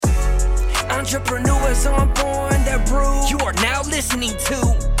Entrepreneurs on born that brew. You are now listening to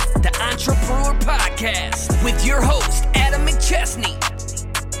the Entrepreneur Podcast with your host, Adam McChesney.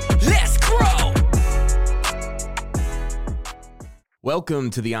 Let's grow! Welcome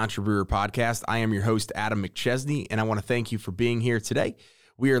to the Entrepreneur Podcast. I am your host, Adam McChesney, and I want to thank you for being here today.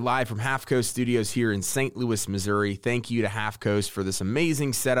 We are live from Half Coast Studios here in St. Louis, Missouri. Thank you to Half Coast for this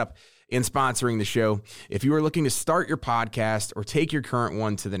amazing setup in sponsoring the show. If you are looking to start your podcast or take your current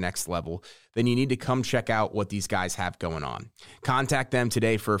one to the next level, then you need to come check out what these guys have going on. Contact them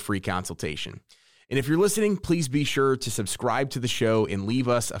today for a free consultation. And if you're listening, please be sure to subscribe to the show and leave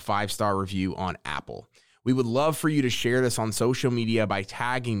us a 5-star review on Apple. We would love for you to share this on social media by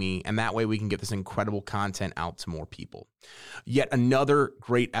tagging me, and that way we can get this incredible content out to more people. Yet another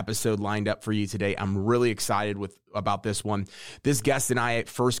great episode lined up for you today. I'm really excited about this one. This guest and I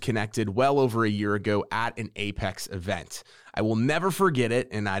first connected well over a year ago at an Apex event. I will never forget it,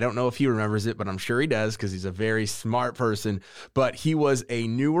 and I don't know if he remembers it, but I'm sure he does because he's a very smart person. But he was a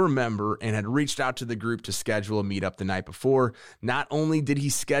newer member and had reached out to the group to schedule a meetup the night before. Not only did he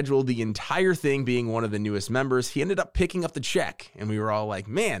schedule the entire thing being one of the newest members, he ended up picking up the check. And we were all like,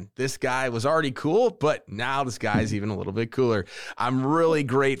 man, this guy was already cool, but now this guy's even a little bit cooler. I'm really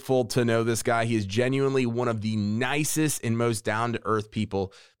grateful to know this guy. He is genuinely one of the nicest and most down-to-earth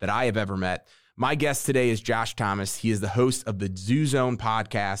people that I have ever met. My guest today is Josh Thomas. He is the host of the Zoo Zone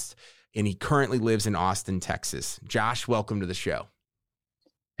podcast, and he currently lives in Austin, Texas. Josh, welcome to the show.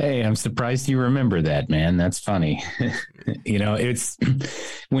 Hey, I'm surprised you remember that, man. That's funny. It's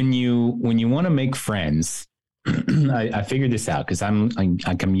when you want to make friends. I figured this out because I'm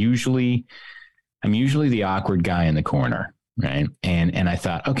usually the awkward guy in the corner, right? And I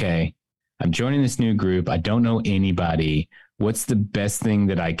thought, okay, I'm joining this new group. I don't know anybody. What's the best thing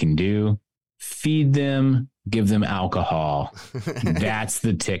that I can do? Feed them, give them alcohol. That's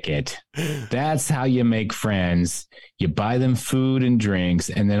the ticket. That's how you make friends. You buy them food and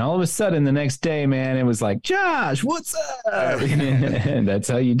drinks. And then all of a sudden the next day, man, it was like, Josh, what's up? And that's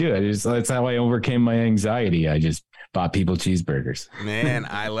how you do it. That's how I overcame my anxiety. I just bought people cheeseburgers. Man,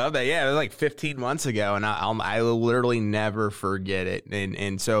 I love that. Yeah, it was like 15 months ago, and I'll literally never forget it.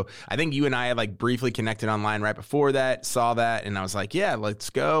 And so I think you and I had like briefly connected online right before that, saw that, and I was like, yeah,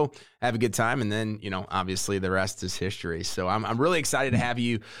 let's go have a good time. And then, obviously the rest is history. So I'm really excited to have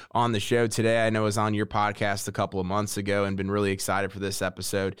you on the show today. I know I was on your podcast a couple of months ago and been really excited for this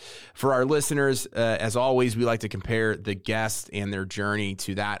episode. For our listeners, as always, we like to compare the guest and their journey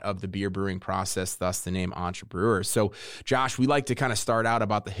to that of the beer brewing process, thus the name Entrepreneur. So Josh, we like to kind of start out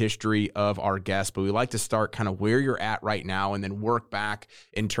about the history of our guest, but we like to start kind of where you're at right now and then work back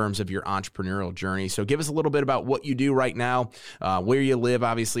in terms of your entrepreneurial journey. So give us a little bit about what you do right now, where you live,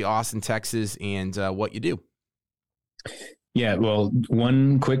 obviously Austin, Texas, and what you do. Yeah, well,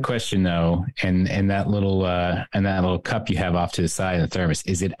 one quick question though, and that little cup you have off to the side of the thermos,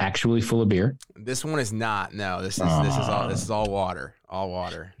 is it actually full of beer? This one is not. No, this is all water. All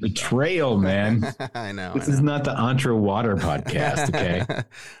water. Betrayal, man. I know. This is not the Entre Water podcast, okay?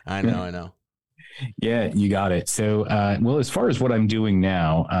 I know. Yeah, you got it. So, as far as what I'm doing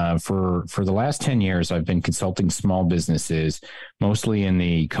now, for the last 10 years, I've been consulting small businesses, mostly in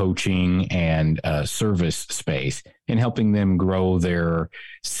the coaching and service space, and helping them grow their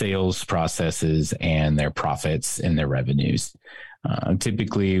sales processes and their profits and their revenues.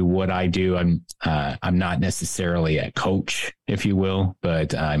 Typically, what I do, I'm not necessarily a coach, if you will,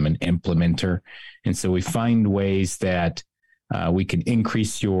 but I'm an implementer, and so we find ways that we can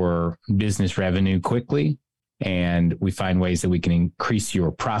increase your business revenue quickly, and we find ways that we can increase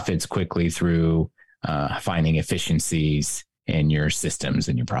your profits quickly through finding efficiencies in your systems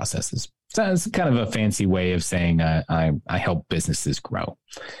and your processes. So it's kind of a fancy way of saying I help businesses grow.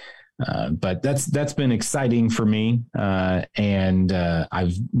 But that's been exciting for me, and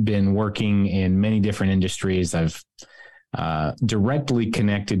I've been working in many different industries. I've directly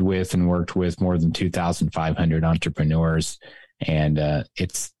connected with and worked with more than 2,500 entrepreneurs. And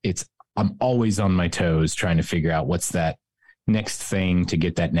I'm always on my toes trying to figure out what's that next thing to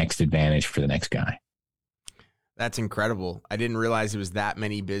get that next advantage for the next guy. That's incredible. I didn't realize it was that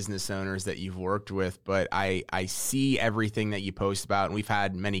many business owners that you've worked with, but I see everything that you post about, and we've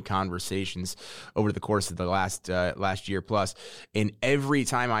had many conversations over the course of the last year plus. And every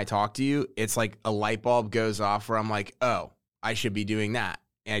time I talk to you, it's like a light bulb goes off where I'm like, oh, I should be doing that.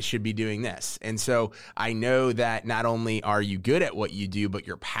 I should be doing this. And so I know that not only are you good at what you do, but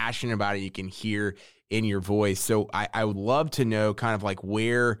you're passionate about it. You can hear in your voice. So I would love to know kind of like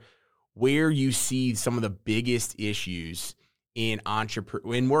where you see some of the biggest issues in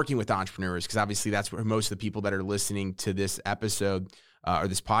working with entrepreneurs, because obviously that's where most of the people that are listening to this episode or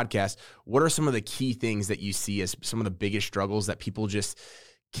this podcast, what are some of the key things that you see as some of the biggest struggles that people just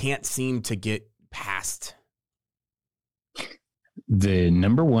can't seem to get past? The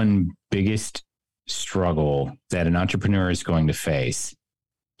number one biggest struggle that an entrepreneur is going to face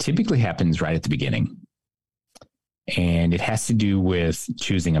typically happens right at the beginning. And it has to do with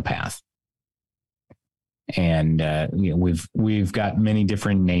choosing a path. And we've got many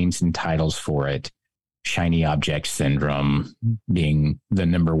different names and titles for it. Shiny object syndrome being the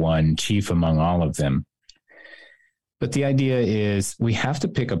number one, chief among all of them. But the idea is we have to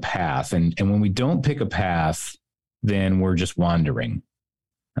pick a path. And when we don't pick a path, then we're just wandering.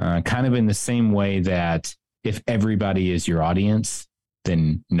 Kind of in the same way that if everybody is your audience,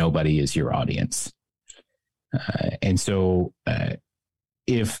 then nobody is your audience. And so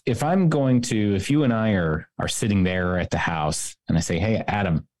if you and I are sitting there at the house and I say, hey,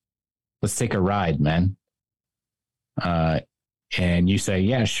 Adam, let's take a ride, man. And you say,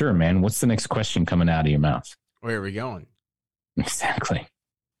 yeah, sure, man. What's the next question coming out of your mouth? Where are we going? Exactly.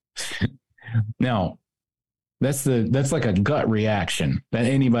 Now, that's like a gut reaction that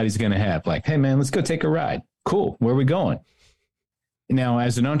anybody's going to have. Like, hey, man, let's go take a ride. Cool. Where are we going? Now,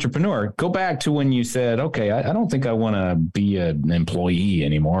 as an entrepreneur, go back to when you said, okay, I don't think I want to be an employee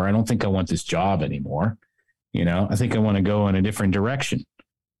anymore. I don't think I want this job anymore. I think I want to go in a different direction.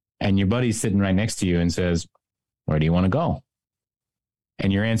 And your buddy's sitting right next to you and says, where do you want to go?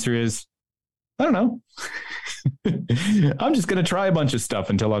 And your answer is, I don't know. I'm just going to try a bunch of stuff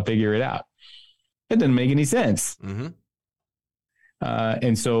until I figure it out. It doesn't make any sense. Mm-hmm.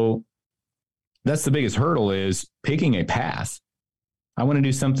 And so that's the biggest hurdle, is picking a path. I want to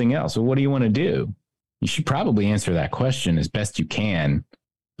do something else. Well, what do you want to do? You should probably answer that question as best you can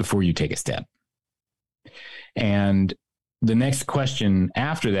before you take a step. And the next question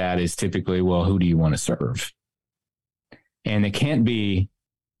after that is typically, well, who do you want to serve? And it can't be,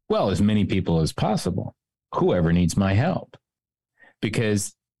 well, as many people as possible, whoever needs my help.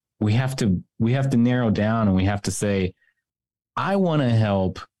 Because we have to narrow down, and we have to say, I want to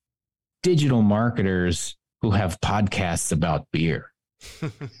help digital marketers who have podcasts about beer.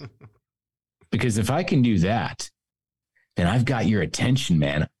 Because if I can do that, then I've got your attention,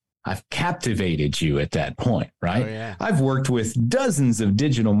 man. I've captivated you at that point, right? Oh, yeah. I've worked with dozens of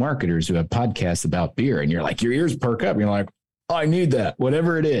digital marketers who have podcasts about beer, and you're like, your ears perk up. And you're like, oh, I need that,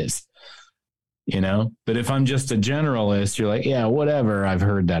 whatever it is, But if I'm just a generalist, you're like, yeah, whatever. I've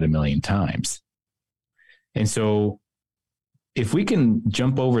heard that a million times. And so if we can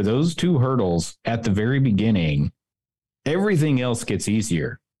jump over those two hurdles at the very beginning, everything else gets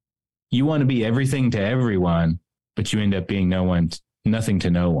easier. You want to be everything to everyone, but you end up being nothing to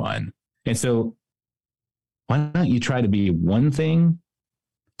no one. And so why don't you try to be one thing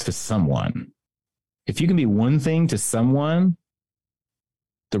to someone? If you can be one thing to someone,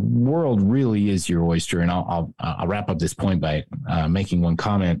 the world really is your oyster. And I'll wrap up this point by making one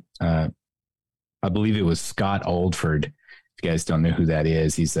comment. I believe it was Scott Oldford. If you guys don't know who that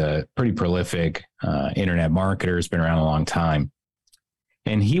is, he's a pretty prolific internet marketer. Has been around a long time.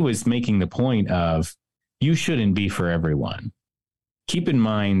 And he was making the point of, you shouldn't be for everyone. Keep in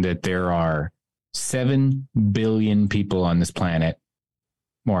mind that there are 7 billion people on this planet,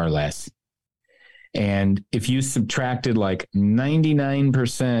 more or less. And if you subtracted like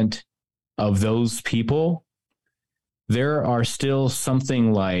 99% of those people, there are still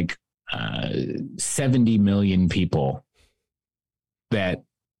something like 70 million people that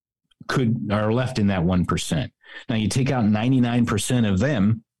are left in that 1%. Now you take out 99% of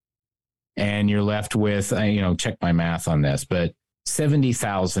them and you're left with, check my math on this, but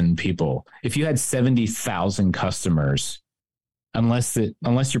 70,000 people. If you had 70,000 customers, unless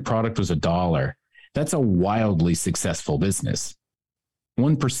your product was $1, that's a wildly successful business.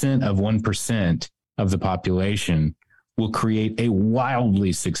 1% of 1% of the population will create a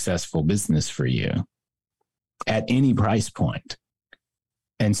wildly successful business for you at any price point.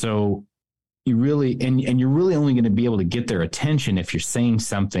 And so you're really only going to be able to get their attention if you're saying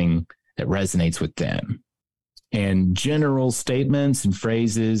something that resonates with them. And general statements and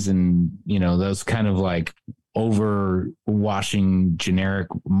phrases and, those kind of like overwashing generic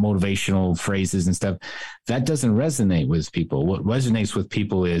motivational phrases and stuff, that doesn't resonate with people. What resonates with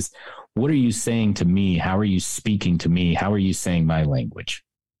people is, what are you saying to me? How are you speaking to me? How are you saying my language?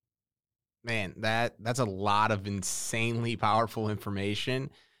 Man, that's a lot of insanely powerful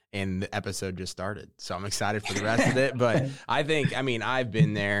information. And the episode just started. So I'm excited for the rest of it. But I've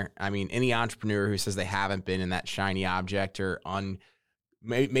been there. Any entrepreneur who says they haven't been in that shiny object or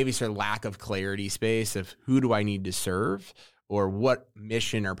maybe sort of lack of clarity space of who do I need to serve or what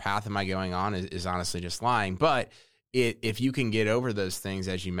mission or path am I going on is honestly just lying. But if you can get over those things,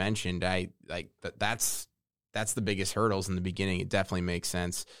 as you mentioned, that's the biggest hurdles in the beginning. It definitely makes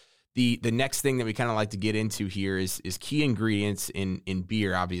sense. The next thing that we kind of like to get into here is key ingredients in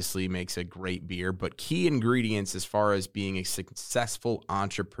beer. Obviously makes a great beer, but key ingredients as far as being a successful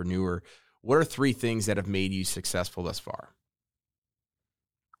entrepreneur. What are 3 things that have made you successful thus far?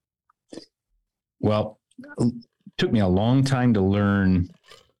 Well, it took me a long time to learn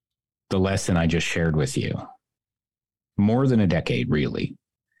the lesson I just shared with you. More than a decade, really,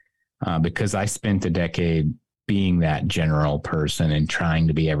 because I spent a decade being that general person and trying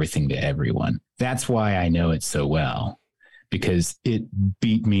to be everything to everyone. That's why I know it so well, because it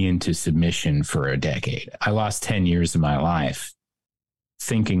beat me into submission for a decade. I lost 10 years of my life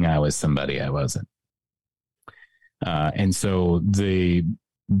thinking I was somebody I wasn't. And so the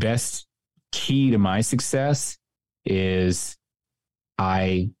best key to my success is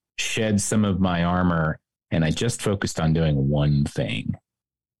I shed some of my armor and I just focused on doing one thing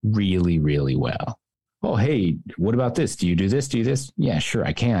really, really well. Oh, hey, what about this? Do you do this? Do you do this? Yeah, sure,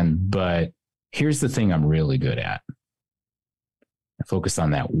 I can. But here's the thing I'm really good at. I focus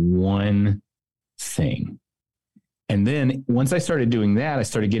on that one thing. And then once I started doing that, I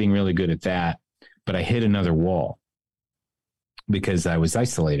started getting really good at that. But I hit another wall because I was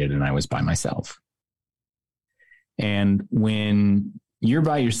isolated and I was by myself. And when you're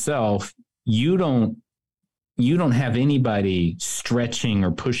by yourself, you don't have anybody stretching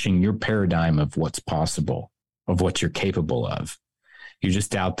or pushing your paradigm of what's possible, of what you're capable of. You're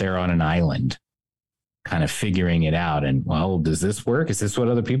just out there on an island, kind of figuring it out. And, well, does this work? Is this what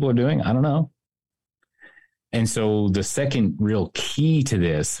other people are doing? I don't know. And so the second real key to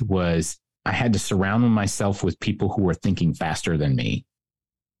this was I had to surround myself with people who were thinking faster than me,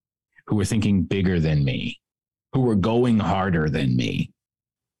 who were thinking bigger than me, who were going harder than me.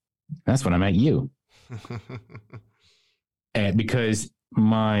 That's when I met you. And because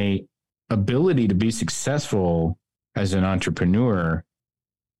my ability to be successful as an entrepreneur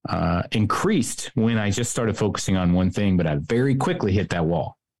increased when I just started focusing on one thing, but I very quickly hit that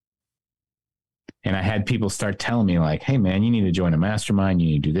wall. And I had people start telling me like, hey, man, you need to join a mastermind. You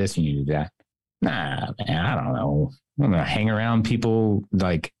need to do this. You need to do that. Nah, man, I don't know. I'm going to hang around people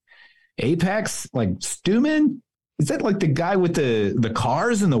like Apex, like Stuman. Is that like the guy with the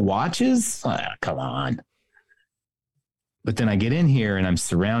cars and the watches? Come on. But then I get in here and I'm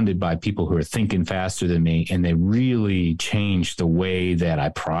surrounded by people who are thinking faster than me, and they really changed the way that I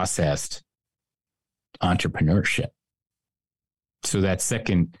processed entrepreneurship. So that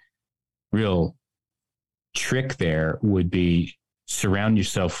second real trick there would be surround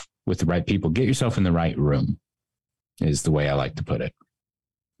yourself with the right people. Get yourself in the right room is the way I like to put it.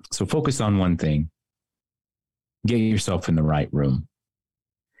 So focus on one thing. Get yourself in the right room.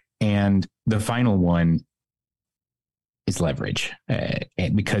 And the final one is leverage,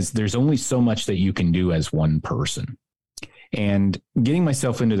 because there's only so much that you can do as one person. And getting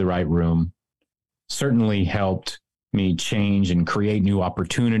myself into the right room certainly helped me change and create new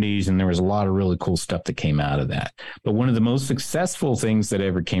opportunities. And there was a lot of really cool stuff that came out of that. But one of the most successful things that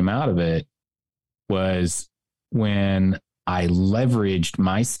ever came out of it was when I leveraged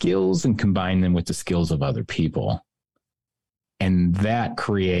my skills and combined them with the skills of other people. And that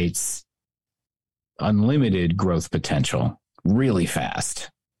creates unlimited growth potential really fast.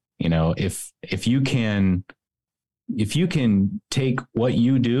 You know, if you can take what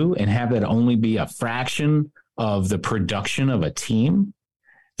you do and have that only be a fraction of the production of a team,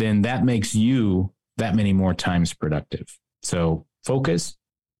 then that makes you that many more times productive. So focus,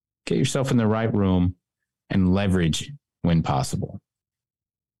 get yourself in the right room, and leverage when possible.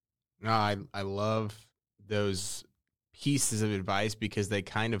 No, I love those pieces of advice because they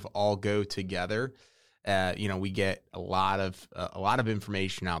kind of all go together. We get a lot of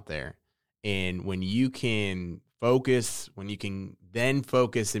information out there, and when you can focus, when you can then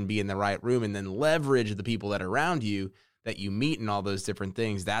focus and be in the right room and then leverage the people that are around you that you meet and all those different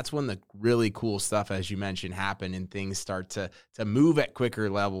things, that's when the really cool stuff, as you mentioned, happen and things start to move at quicker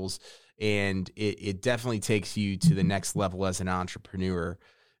levels. And it definitely takes you to the next level as an entrepreneur.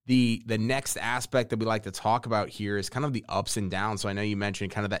 The next aspect that we like to talk about here is kind of the ups and downs. So I know you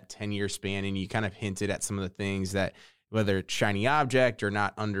mentioned kind of that 10-year span, and you kind of hinted at some of the things that, whether it's shiny object or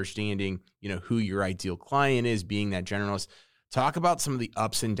not understanding, who your ideal client is, being that generalist. Talk about some of the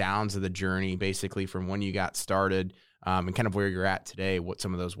ups and downs of the journey, basically from when you got started and kind of where you're at today, what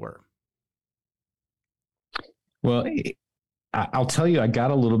some of those were. Well, I'll tell you, I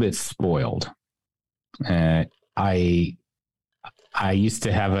got a little bit spoiled. I used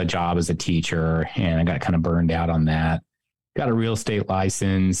to have a job as a teacher, and I got kind of burned out on that. Got a real estate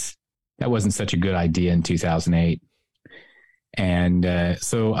license. That wasn't such a good idea in 2008. And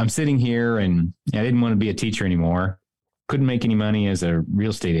so I'm sitting here, and I didn't want to be a teacher anymore. Couldn't make any money as a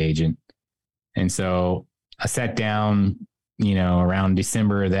real estate agent. And so I sat down, around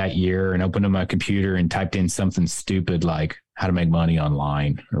December of that year and opened up my computer and typed in something stupid like how to make money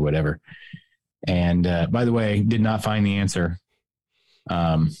online or whatever. And by the way, did not find the answer.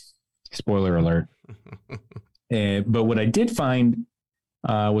 Spoiler alert. But what I did find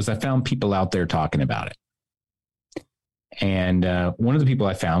was I found people out there talking about it. And one of the people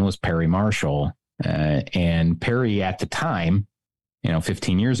I found was Perry Marshall. And Perry at the time,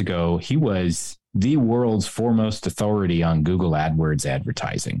 15 years ago, he was the world's foremost authority on Google AdWords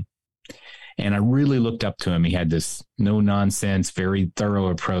advertising. And I really looked up to him. He had this no nonsense, very thorough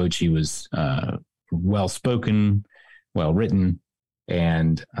approach. He was well-spoken, well-written.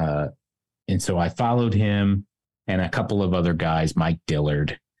 And so I followed him and a couple of other guys, Mike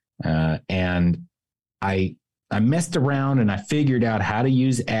Dillard. And I messed around and I figured out how to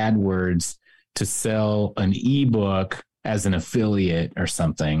use AdWords to sell an ebook as an affiliate or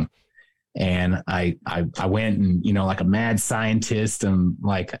something. And I went and, like a mad scientist, and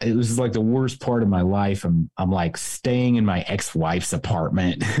like, it was like the worst part of my life. I'm like staying in my ex-wife's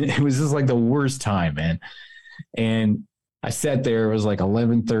apartment. It was just like the worst time, man. And I sat there, it was like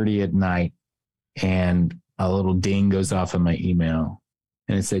 11:30 at night, and a little ding goes off on my email,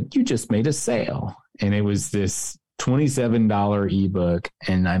 and it said, "You just made a sale." And it was this $27 ebook,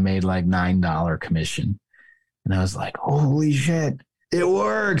 and I made like $9 commission. And I was like, holy shit, it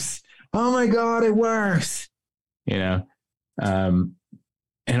works. Oh my God, it works. And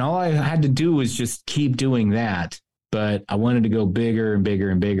all I had to do was just keep doing that. But I wanted to go bigger and bigger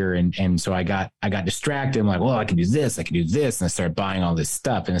and bigger. And so I got distracted. I'm like, well, I can do this. I can do this. And I started buying all this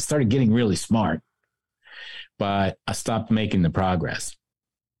stuff, and I started getting really smart, but I stopped making the progress.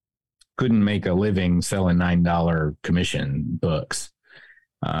 Couldn't make a living selling $9 commission books.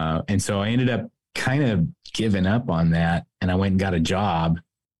 And so I ended up kind of giving up on that. And I went and got a job.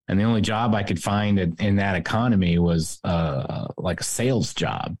 And the only job I could find in that economy was like a sales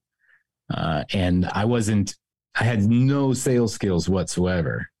job. And I had no sales skills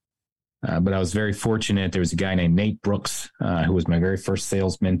whatsoever. But I was very fortunate. There was a guy named Nate Brooks, who was my very first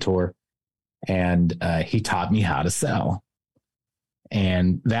sales mentor. And he taught me how to sell.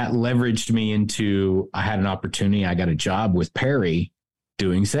 And that leveraged me into, I had an opportunity. I got a job with Perry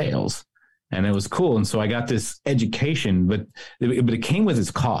doing sales. And it was cool. And so I got this education, but it came with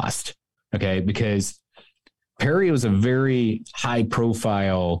its cost. Okay. Because Perry was a very high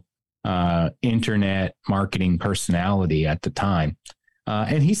profile internet marketing personality at the time.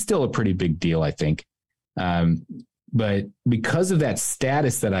 And he's still a pretty big deal, I think. But because of that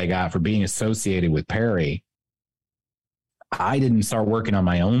status that I got for being associated with Perry, I didn't start working on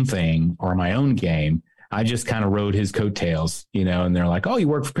my own thing or my own game. I just kind of rode his coattails, and they're like, "Oh, you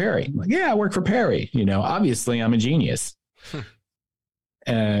work for Perry?" I'm like, "Yeah, I work for Perry." Obviously I'm a genius.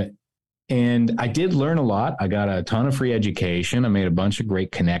 And I did learn a lot. I got a ton of free education. I made a bunch of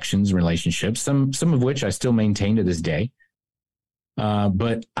great connections, relationships, some of which I still maintain to this day.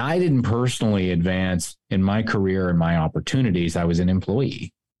 But I didn't personally advance in my career and my opportunities. I was an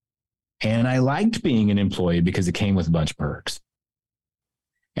employee. And I liked being an employee because it came with a bunch of perks.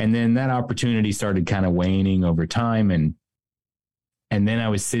 And then that opportunity started kind of waning over time. And then I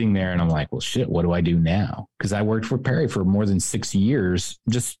was sitting there and I'm like, well, shit, what do I do now? Because I worked for Perry for more than 6 years,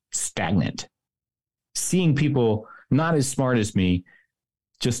 just stagnant, seeing people not as smart as me,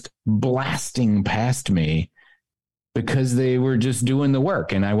 just blasting past me because they were just doing the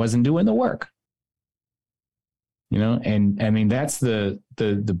work and I wasn't doing the work. And I mean, that's the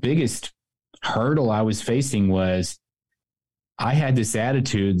biggest hurdle I was facing was I had this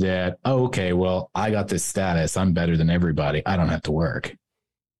attitude that, oh, okay, well, I got this status. I'm better than everybody. I don't have to work.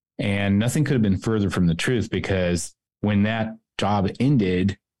 And nothing could have been further from the truth, because when that job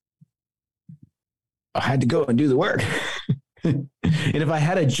ended, I had to go and do the work. And if I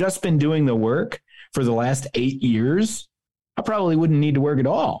had just been doing the work for the last 8 years, I probably wouldn't need to work at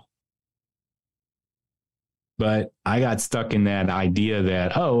all. But I got stuck in that idea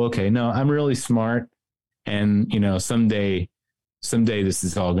that, oh, okay, no, I'm really smart. And, someday this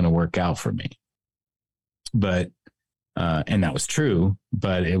is all going to work out for me. But, and that was true,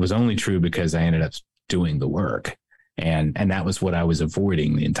 but it was only true because I ended up doing the work. And that was what I was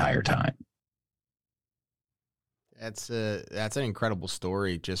avoiding the entire time. That's an incredible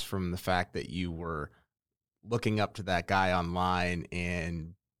story, just from the fact that you were looking up to that guy online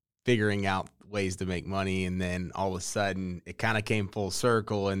and figuring out ways to make money. And then all of a sudden it kind of came full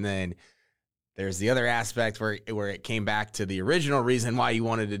circle. And then there's the other aspect where it came back to the original reason why you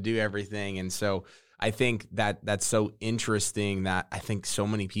wanted to do everything. And so I think that that's so interesting that I think so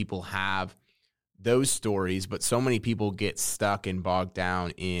many people have those stories, but so many people get stuck and bogged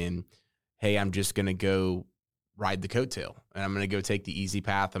down in, hey, I'm just going to go ride the coattail and I'm going to go take the easy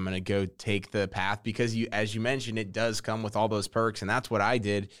path. I'm going to go take the path because as you mentioned, it does come with all those perks. And that's what I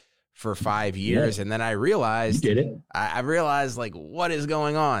did for 5 years. Yeah. And then I realized, you did it. I realized like, what is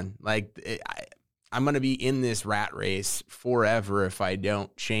going on? Like I'm going to be in this rat race forever if I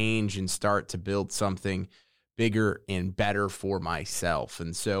don't change and start to build something bigger and better for myself.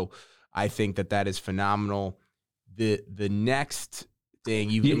 And so I think that is phenomenal. The next thing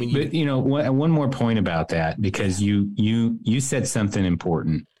one more point about that, because you said something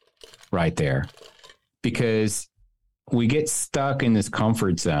important right there, because we get stuck in this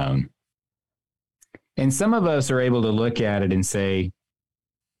comfort zone, and some of us are able to look at it and say,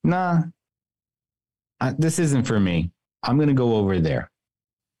 nah, this isn't for me. I'm going to go over there.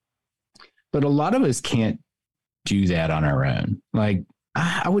 But a lot of us can't do that on our own. Like,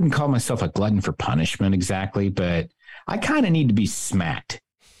 I wouldn't call myself a glutton for punishment exactly, but I kind of need to be smacked.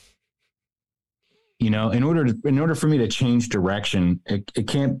 In order for me to change direction, it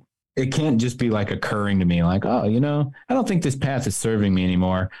can't just be like occurring to me like, oh, I don't think this path is serving me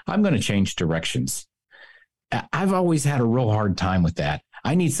anymore. I'm going to change directions. I've always had a real hard time with that.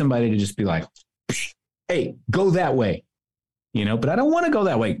 I need somebody to just be like, hey, go that way, but I don't want to go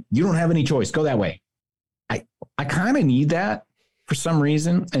that way. You don't have any choice. Go that way. I kind of need that for some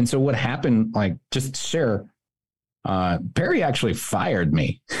reason. And so what happened, like, just to share, Perry actually fired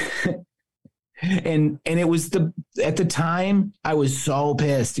me. and it was at the time I was so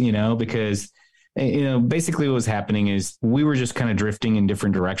pissed, because, basically what was happening is we were just kind of drifting in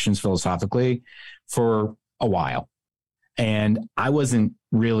different directions philosophically for a while. And I wasn't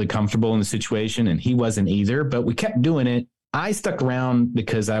really comfortable in the situation and he wasn't either, but we kept doing it. I stuck around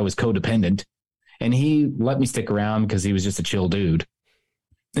because I was codependent, and he let me stick around because he was just a chill dude.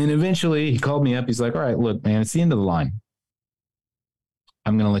 And eventually he called me up. He's like, all right, look, man, it's the end of the line.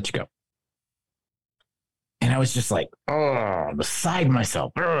 I'm going to let you go. And I was just like, beside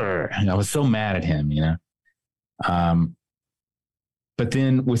myself. And I was so mad at him, But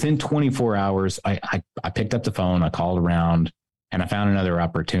then within 24 hours, I picked up the phone, I called around, and I found another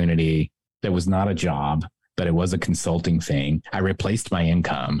opportunity that was not a job, but it was a consulting thing. I replaced my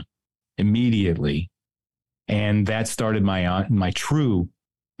income immediately. And that started my true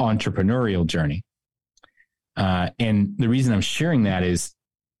entrepreneurial journey. And the reason I'm sharing that is,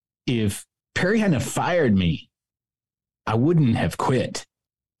 if Perry hadn't fired me, I wouldn't have quit.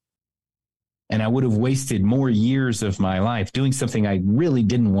 And I would have wasted more years of my life doing something I really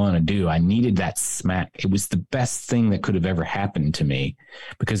didn't want to do. I needed that smack. It was the best thing that could have ever happened to me,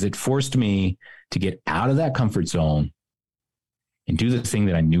 because it forced me to get out of that comfort zone and do the thing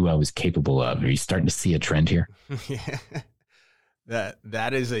that I knew I was capable of. Are you starting to see a trend here? Yeah.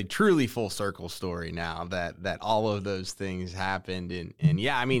 That is a truly full circle story now that all of those things happened. And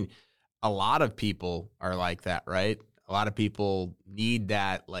yeah, I mean, a lot of people are like that, right? A lot of people need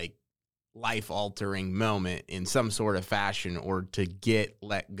that like life altering moment in some sort of fashion, or to get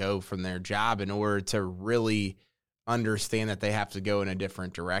let go from their job in order to really understand that they have to go in a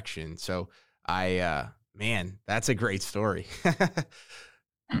different direction. So man, that's a great story.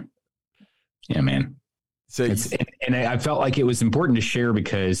 Yeah, man. So and I felt like it was important to share,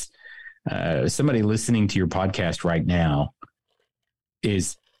 because somebody listening to your podcast right now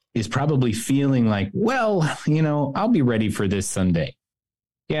is probably feeling like, well, I'll be ready for this Sunday.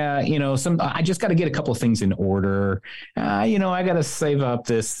 Yeah, I just got to get a couple of things in order. I got to save up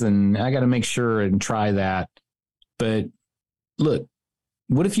this, and I got to make sure and try that. But look,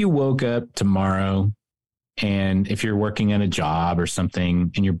 what if you woke up tomorrow, and if you're working at a job or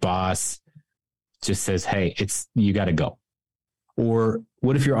something, and your boss just says, hey, you got to go? Or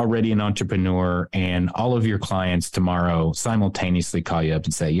what if you're already an entrepreneur and all of your clients tomorrow simultaneously call you up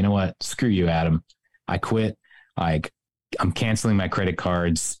and say, you know what, screw you, Adam, I quit. I'm canceling my credit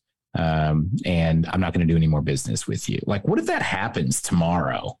cards, and I'm not going to do any more business with you. Like, what if that happens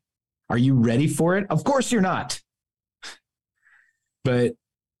tomorrow? Are you ready for it? Of course you're not. But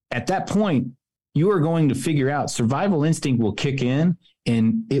at that point, you are going to figure out, survival instinct will kick in,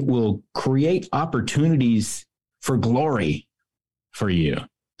 and it will create opportunities for glory for you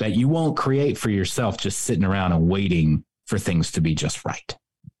that you won't create for yourself just sitting around and waiting for things to be just right.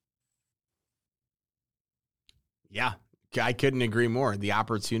 Yeah, I couldn't agree more. The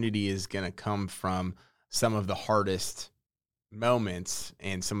opportunity is going to come from some of the hardest moments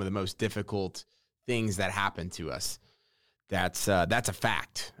and some of the most difficult things that happen to us. That's a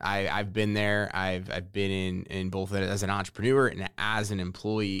fact. I've been there. I've been in both as an entrepreneur and as an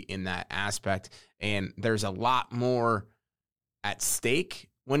employee in that aspect. And there's a lot more at stake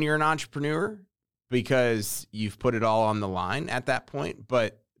when you're an entrepreneur because you've put it all on the line at that point.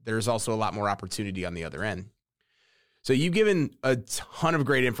 But there's also a lot more opportunity on the other end. So you've given a ton of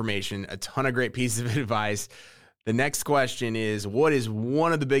great information, a ton of great pieces of advice. The next question is, what is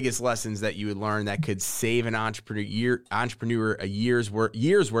one of the biggest lessons that you would learn that could save an entrepreneur a year's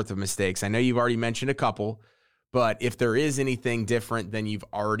worth of mistakes? I know you've already mentioned a couple, but if there is anything different than you've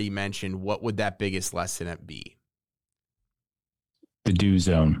already mentioned, what would that biggest lesson be? The do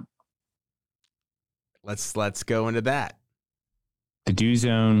zone. Let's go into that. The do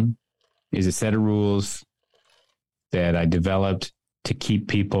zone is a set of rules that I developed to keep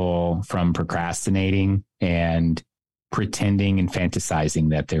people from procrastinating and pretending and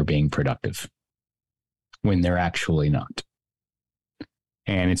fantasizing that they're being productive when they're actually not.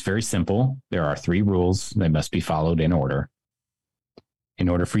 And it's very simple. There are 3 rules that must be followed in order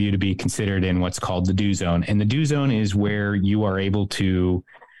for you to be considered in what's called the do zone. And the do zone is where you are able to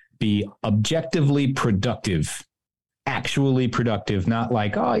be objectively productive, actually productive, not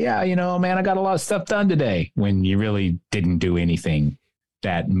like, oh yeah, man, I got a lot of stuff done today, when you really didn't do anything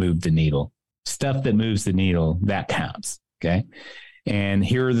that moved the needle. Stuff that moves the needle, that counts. Okay. And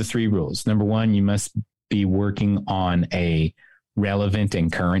here are the 3 rules. Number 1, you must be working on a relevant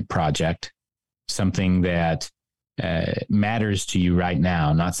and current project, something that matters to you right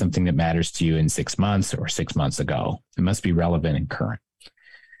now, not something that matters to you in 6 months or 6 months ago. It must be relevant and current.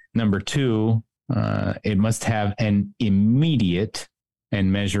 Number 2, it must have an immediate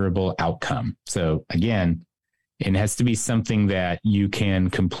and measurable outcome. So again, it has to be something that you can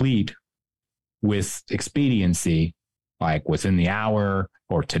complete with expediency, like within the hour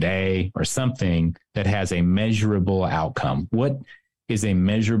or today, or something that has a measurable outcome. What is a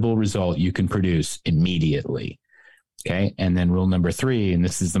measurable result you can produce immediately? Okay. And then rule number 3, and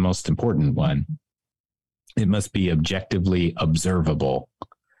this is the most important one, it must be objectively observable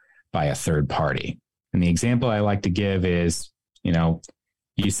by a third party. And the example I like to give is,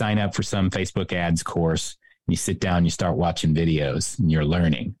 you sign up for some Facebook ads course, you sit down, you start watching videos, and you're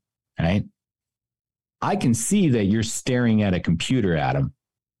learning, right? I can see that you're staring at a computer, Adam.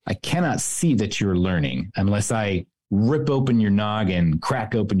 I cannot see that you're learning unless I rip open your noggin,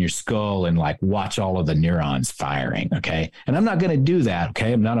 crack open your skull, and like watch all of the neurons firing, okay? And I'm not going to do that,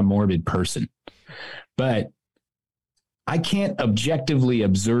 okay? I'm not a morbid person. But I can't objectively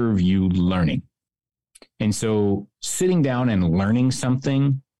observe you learning. And so sitting down and learning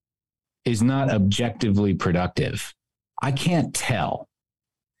something is not objectively productive. I can't tell.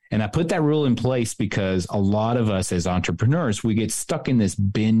 And I put that rule in place because a lot of us as entrepreneurs, we get stuck in this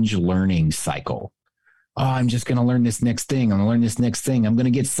binge learning cycle. Oh, I'm just going to learn this next thing. I'm going to learn this next thing. I'm going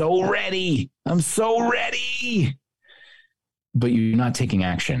to get so ready. I'm so ready. But you're not taking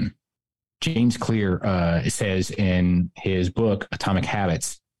action. James Clear says in his book, Atomic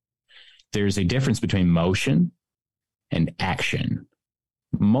Habits, there's a difference between motion and action.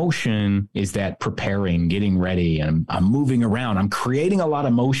 Motion is that preparing, getting ready, and I'm moving around. I'm creating a lot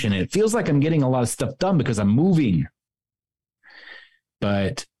of motion, and it feels like I'm getting a lot of stuff done because I'm moving.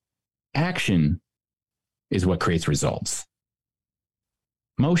 But action is what creates results.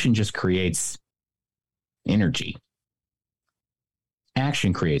 Motion just creates energy.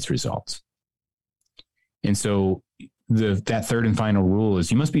 Action creates results. And so that third and final rule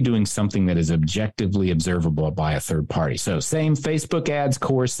is you must be doing something that is objectively observable by a third party. So same Facebook ads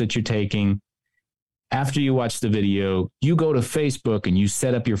course that you're taking. After you watch the video, you go to Facebook and you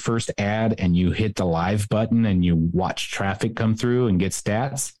set up your first ad and you hit the live button and you watch traffic come through and get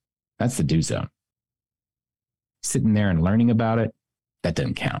stats. That's the do zone. Sitting there and learning about it, that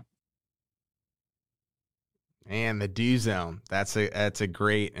doesn't count. And the do zone, that's a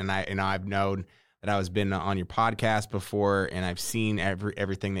great, and I've known that I was been on your podcast before, and I've seen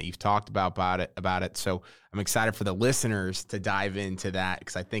everything that you've talked about it. So I'm excited for the listeners to dive into that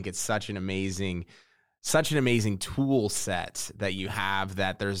because I think it's such an amazing tool set that you have.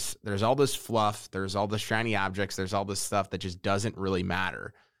 That there's all this fluff, there's all the shiny objects, there's all this stuff that just doesn't really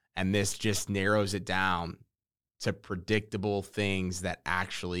matter, and this just narrows it down to predictable things that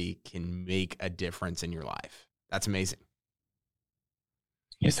actually can make a difference in your life. That's amazing.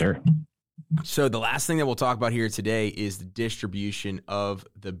 Yes, sir. So the last thing that we'll talk about here today is the distribution of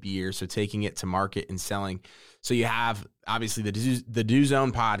the beer. So taking it to market and selling. So you have obviously the Do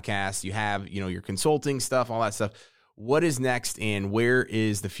Zone podcast. You have, your consulting stuff, all that stuff. What is next and where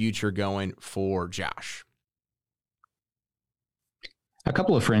is the future going for Josh? A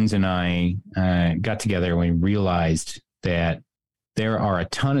couple of friends and I got together and we realized that there are a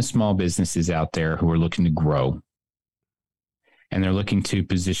ton of small businesses out there who are looking to grow, and they're looking to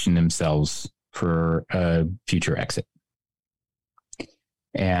position themselves for a future exit.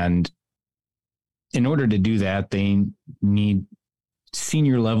 And in order to do that, they need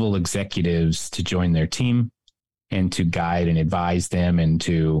senior level executives to join their team and to guide and advise them and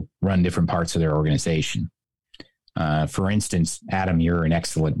to run different parts of their organization. For instance, Adam, you're an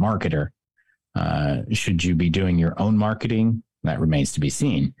excellent marketer. Should you be doing your own marketing? That remains to be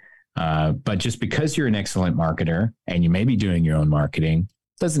seen. But just because you're an excellent marketer and you may be doing your own marketing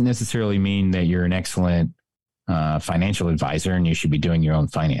doesn't necessarily mean that you're an excellent financial advisor and you should be doing your own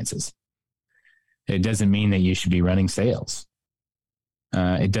finances. It doesn't mean that you should be running sales.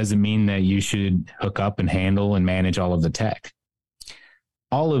 It doesn't mean that you should hook up and handle and manage all of the tech.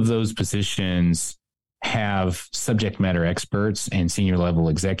 All of those positions have subject matter experts and senior level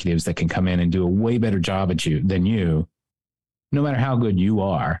executives that can come in and do a way better job than you, no matter how good you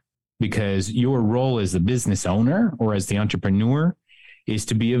are, because your role as the business owner or as the entrepreneur is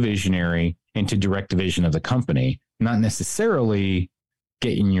to be a visionary and to direct the vision of the company, not necessarily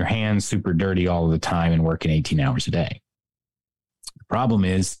getting your hands super dirty all of the time and working 18 hours a day. The problem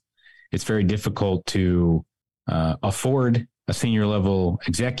is it's very difficult to afford a senior level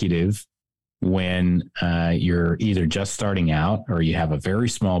executive when you're either just starting out or you have a very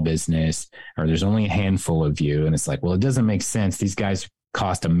small business or there's only a handful of you. And it's like, well, it doesn't make sense. These guys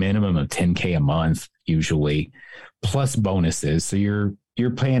cost a minimum of $10K a month, usually, plus bonuses. So you're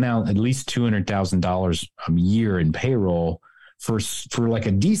paying out at least $200,000 a year in payroll for like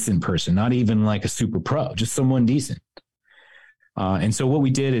a decent person, not even like a super pro, just someone decent. And so what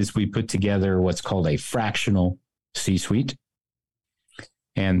we did is we put together what's called a fractional C-suite.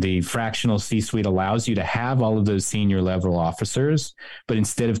 And the fractional C-suite allows you to have all of those senior level officers, but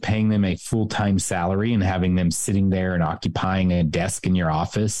instead of paying them a full-time salary and having them sitting there and occupying a desk in your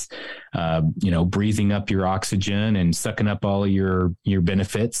office, breathing up your oxygen and sucking up all of your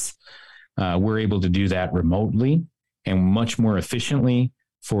benefits, we're able to do that remotely and much more efficiently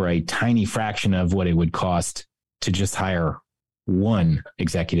for a tiny fraction of what it would cost to just hire one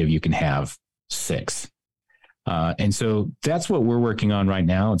executive. You can have 6. And so that's what we're working on right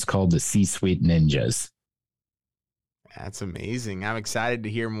now. It's called the C-Suite Ninjas. That's amazing. I'm excited to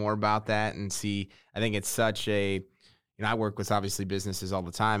hear more about that and see. I think it's such a, I work with obviously businesses all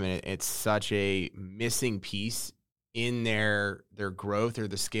the time, and it's such a missing piece in their growth or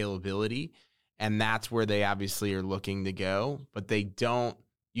the scalability. And that's where they obviously are looking to go, but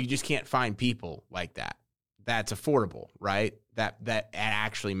you just can't find people like that. That's affordable, right? That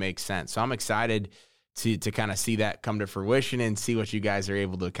actually makes sense. So I'm excited to kind of see that come to fruition and see what you guys are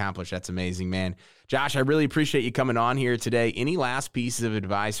able to accomplish. That's amazing, man. Josh, I really appreciate you coming on here today. Any last pieces of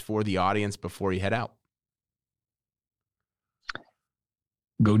advice for the audience before you head out?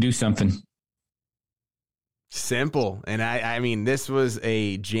 Go do something. Simple. And I mean, this was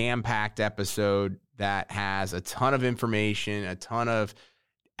a jam-packed episode that has a ton of information, a ton of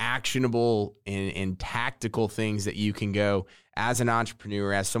actionable and tactical things that you can go as an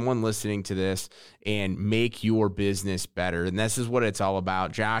entrepreneur, as someone listening to this, and make your business better. And this is what it's all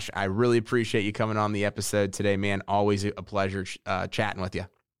about. Josh, I really appreciate you coming on the episode today, man. Always a pleasure chatting with you.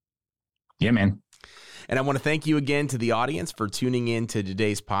 Yeah, man. And I want to thank you again to the audience for tuning in to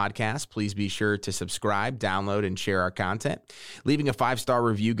today's podcast. Please be sure to subscribe, download, and share our content. Leaving a 5-star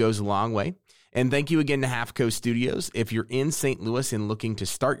review goes a long way. And thank you again to Half Coast Studios. If you're in St. Louis and looking to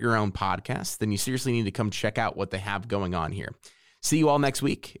start your own podcast, then you seriously need to come check out what they have going on here. See you all next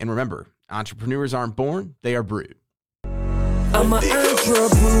week. And remember, entrepreneurs aren't born, they are brewed. I'm an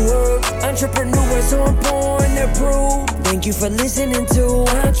entrepreneur. Entrepreneurs aren't born, they're brewed. Thank you for listening to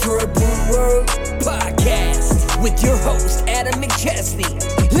Entrepreneur Podcast with your host, Adam McChesney.